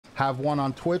have one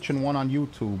on Twitch and one on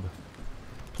YouTube.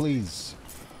 Please.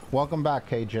 Welcome back,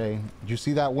 KJ. Did you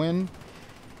see that win?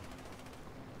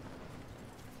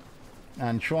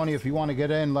 And Shawnee, if you want to get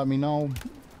in, let me know.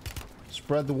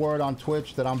 Spread the word on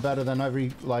Twitch that I'm better than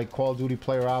every like Call of Duty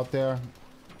player out there.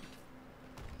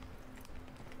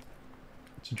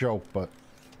 It's a joke, but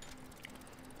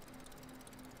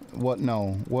what?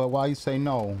 No. Well, why you say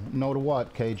no? No to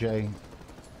what, KJ?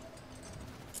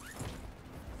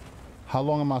 How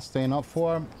long am I staying up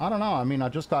for? I don't know. I mean, I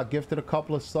just got gifted a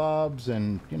couple of subs,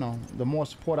 and you know, the more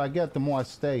support I get, the more I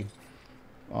stay.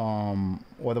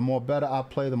 Or the more better I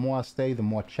play, the more I stay. The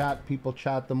more people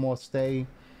chat, the more I stay.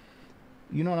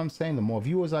 You know what I'm saying? The more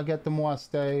viewers I get, the more I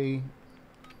stay.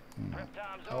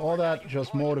 All that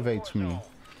just motivates me.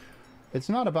 It's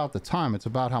not about the time. It's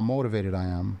about how motivated I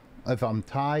am. If I'm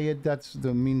tired, that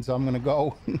means I'm gonna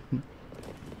go.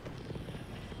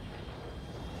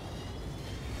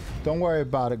 Don't worry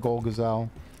about it, Gold Gazelle.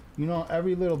 You know,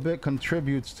 every little bit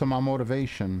contributes to my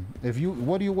motivation.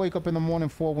 What do you wake up in the morning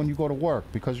for when you go to work?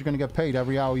 Because you're going to get paid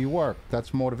every hour you work.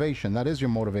 That's motivation. That is your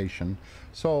motivation.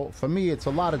 So, for me, it's a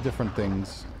lot of different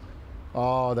things.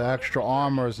 Oh, the extra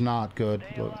armor is not good.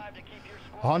 Look.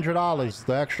 $100,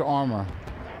 the extra armor.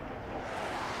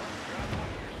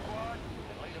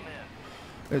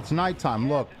 It's nighttime.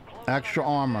 Look, extra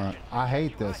armor. I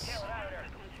hate this.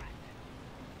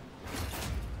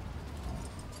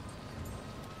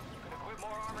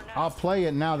 I'll play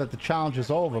it now that the challenge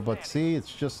is over, but see,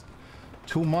 it's just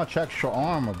too much extra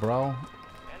armor, bro.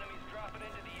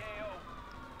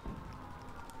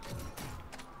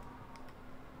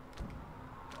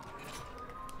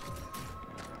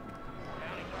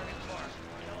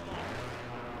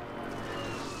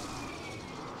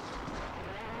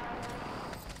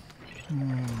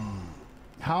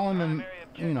 How in the,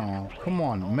 you know, come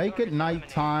on, make it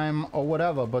nighttime or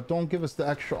whatever, but don't give us the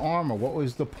extra armor. What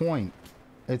was the point?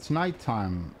 It's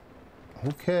nighttime.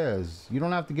 Who cares? You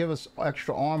don't have to give us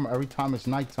extra armor every time it's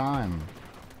nighttime.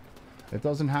 It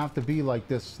doesn't have to be like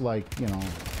this, like, you know.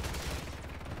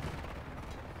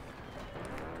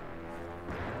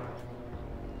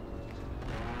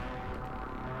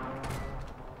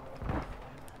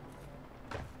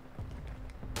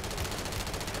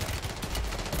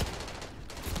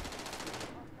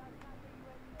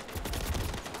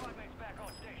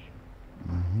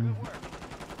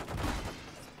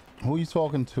 Who are you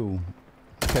talking to,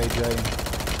 KJ?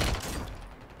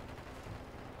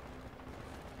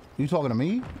 You talking to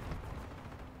me?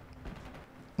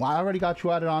 Well, I already got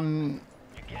you added on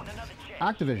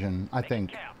Activision, I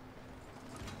think.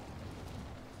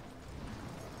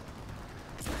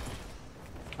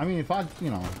 I mean, if I, you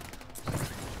know.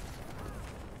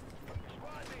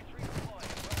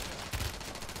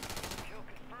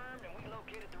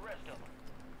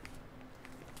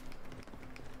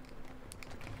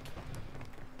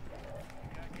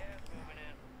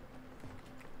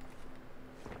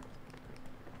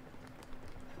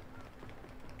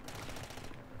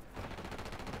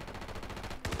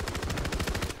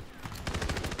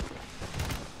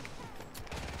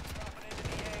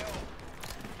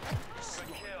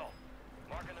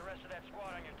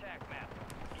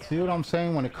 See what I'm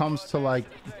saying when it comes to like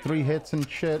 3 hits and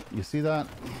shit? You see that?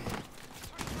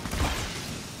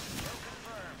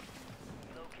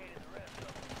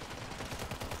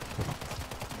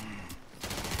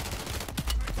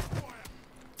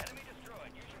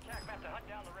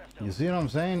 You see what I'm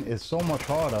saying? It's so much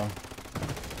harder.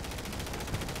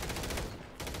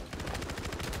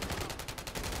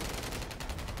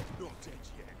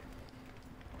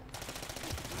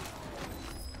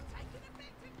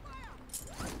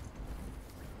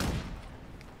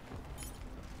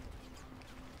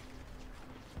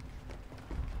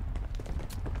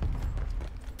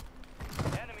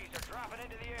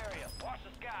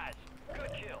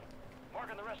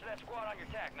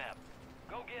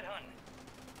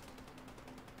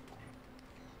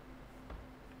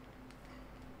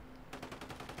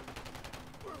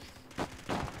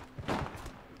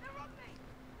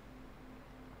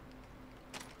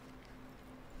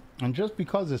 And just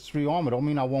because it's 3 armor don't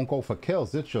mean I won't go for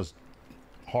kills. It's just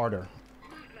harder.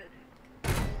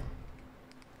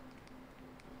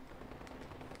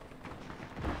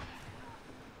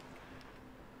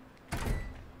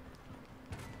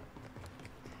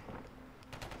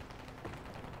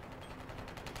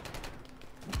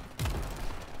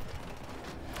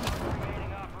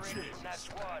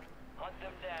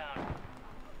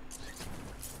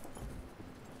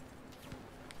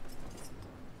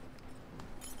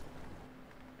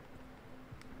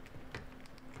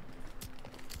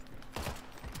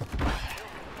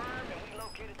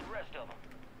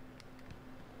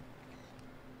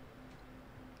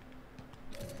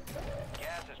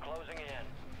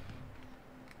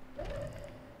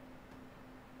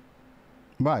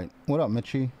 Right. What up,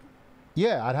 Mitchie?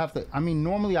 Yeah, I'd have to. I mean,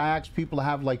 normally I ask people to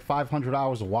have like 500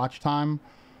 hours of watch time,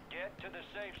 Get to the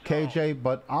safe zone. KJ,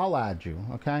 but I'll add you,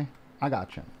 okay? I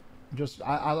got you. Just,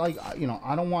 I like, you know,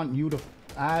 I don't want you to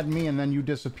add me and then you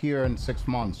disappear in 6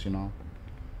 months, you know?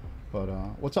 But,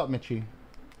 what's up, Mitchie?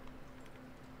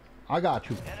 I got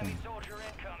you. Enemy soldier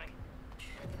incoming.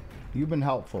 You've been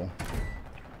helpful.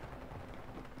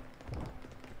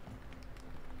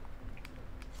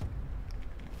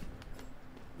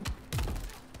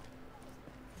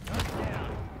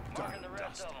 Down. Marking the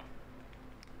rest of them.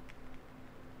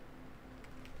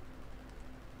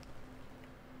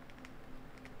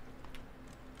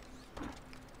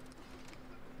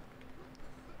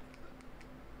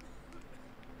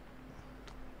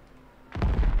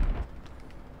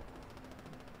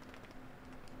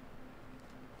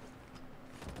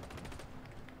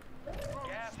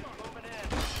 Gas is moving in.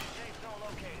 Safe zone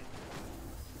located.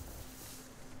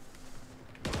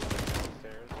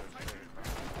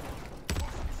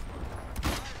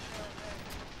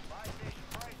 Buy station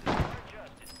prices are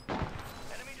adjusted.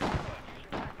 Enemy destroyed. Use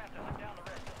your tac map to hunt down the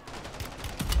rest of them.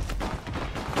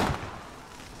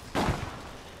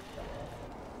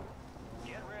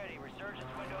 Get ready.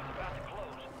 Resurgence window's about to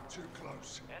close. Too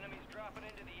close. Enemies dropping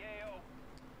into the AO.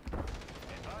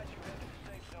 Advise you head to the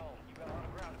safe zone. You got a lot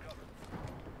of ground to cover.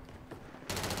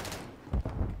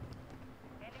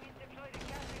 Enemies deployed a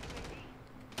gas UAV.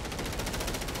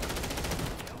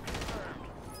 Kill confirmed.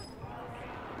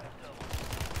 Located the rest of them.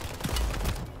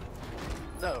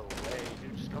 No way,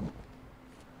 dude. Just come.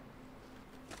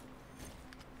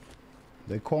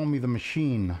 They call me the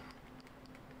machine.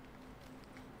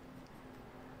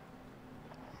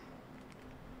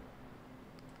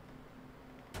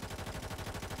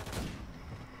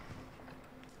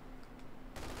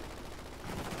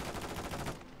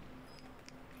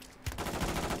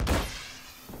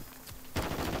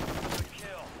 Good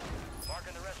kill.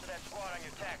 Marking the rest of that squad on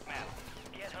your tac map.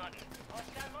 Get hunting.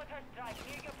 Hostile mortar strike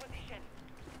near your position.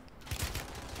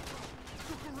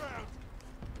 Look around.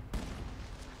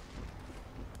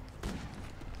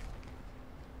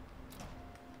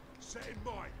 Set in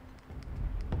mind.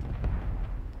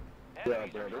 Yeah,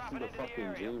 Enemies bro, are this is dropping the into the fucking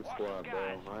area. dream Watch squad, the bro.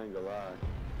 skies. I ain't gonna lie.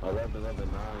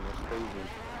 11-11-9, that's crazy.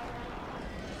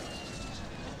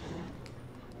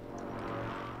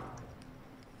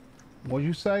 What'd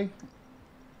you say?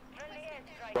 Friendly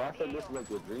airstrike. Bro, I said this is like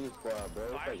the dream squad, bro.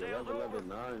 It's Fire like sales over.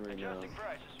 11-11-9 right now. Adjusting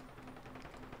prices.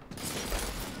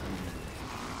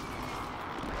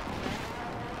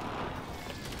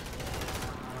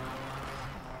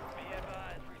 Be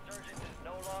advised, resurgence is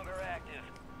no longer active.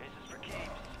 This is for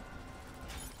keeps.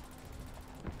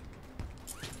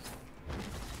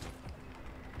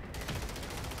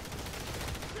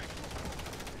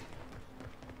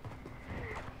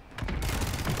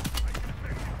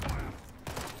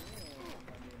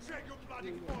 Check your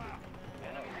bloody fire.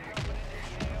 Enemies jumping into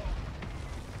the AO.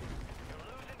 You're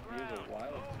losing You're ground. the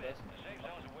wild Move it. specimen. The safe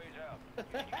zone's a ways out. You need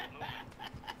to get moving.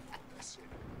 That's it.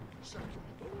 Check it.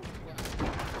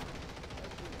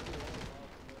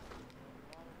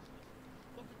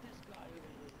 Look at this guy over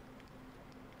here.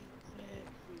 He's mad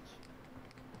fish.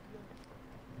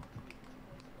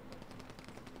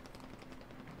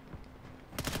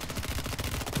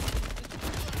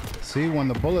 See, when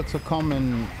the bullets are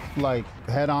coming like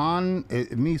head on,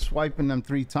 me swiping them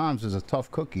 3 times is a tough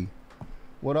cookie.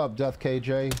 What up, Death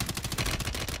KJ?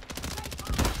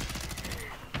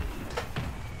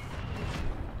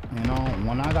 You know,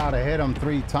 when I gotta hit them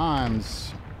 3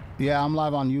 times, yeah, I'm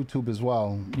live on YouTube as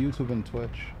well, YouTube and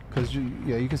Twitch, cause you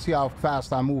can see how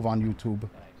fast I move on YouTube.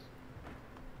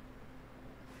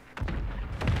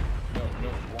 No,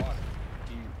 water.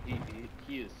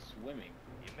 He is swimming.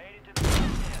 You made it to the top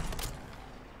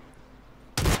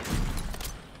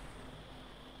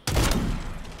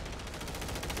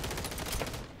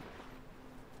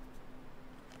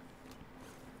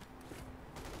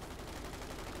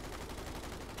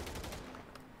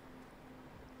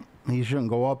 10. He shouldn't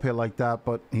go up here like that,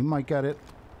 but he might get it.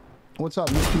 What's up,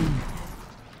 Mickey?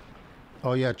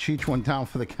 Oh yeah, Cheech went down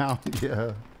for the count.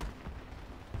 Yeah.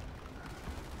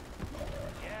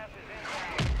 Gas is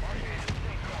inbound. Marking it to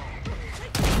the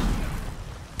safe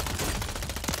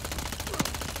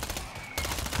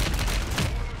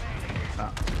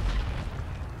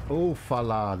zone.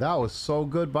 Oofala, that was so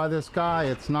good by this guy.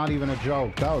 It's not even a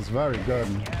joke. That was very good.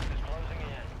 Gas is closing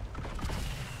in.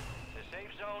 The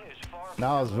safe zone is far from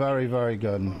That was very, very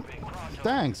good. moving. Pronto.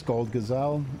 Thanks, Gold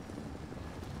Gazelle.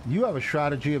 You have a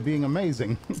strategy of being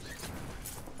amazing.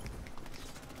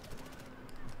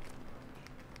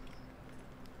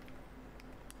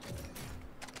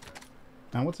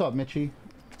 And what's up, Mitchie?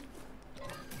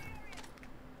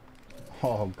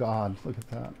 Oh God, look at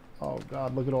that. Oh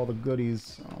God, look at all the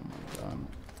goodies. Oh my God.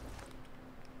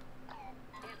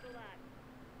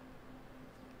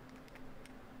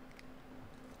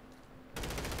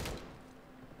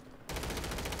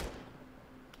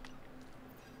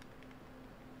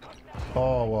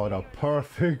 Oh, what a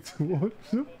perfect. What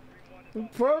the-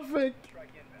 perfect.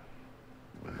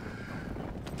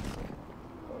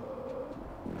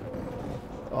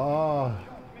 Oh.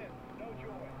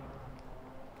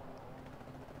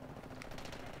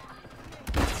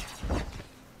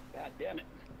 God damn it.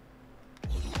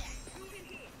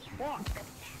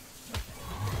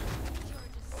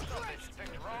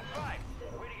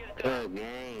 Good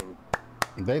game.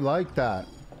 They like that.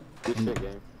 Good shit,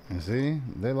 game. You see?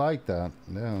 They like that.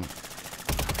 Yeah.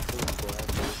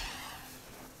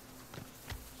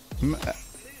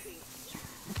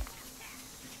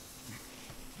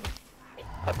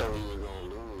 I thought we were gonna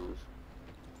lose.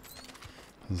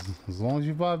 As long as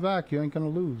you buy back, you ain't gonna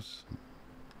lose.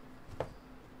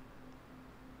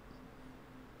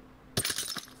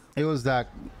 It was that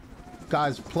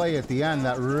guy's play at the end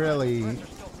that really...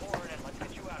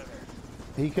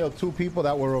 He killed 2 people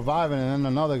that were reviving and then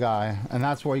another guy. And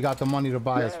that's where he got the money to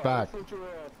buy us back. I sent you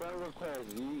a friend request,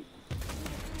 G.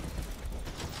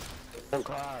 On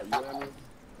Clyde, you know what I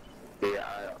mean?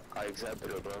 Yeah, I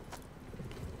accepted it, bro.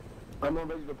 I'm not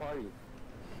ready to party.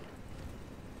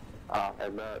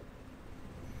 I'm not.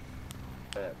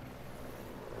 Yeah.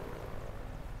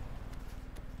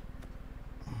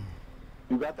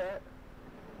 You got that?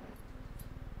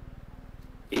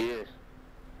 Yeah.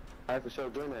 I have to show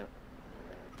doing that.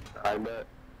 I bet.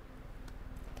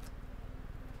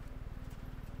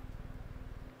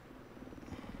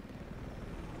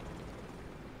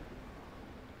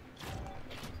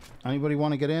 Anybody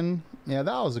want to get in? Yeah,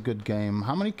 that was a good game.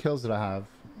 How many kills did I have?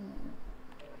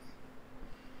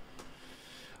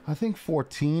 I think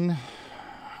 14.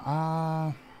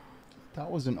 That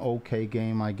was an okay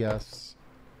game, I guess.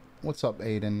 What's up,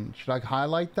 Aiden? Should I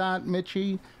highlight that,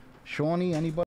 Mitchie? Shawnee, anybody?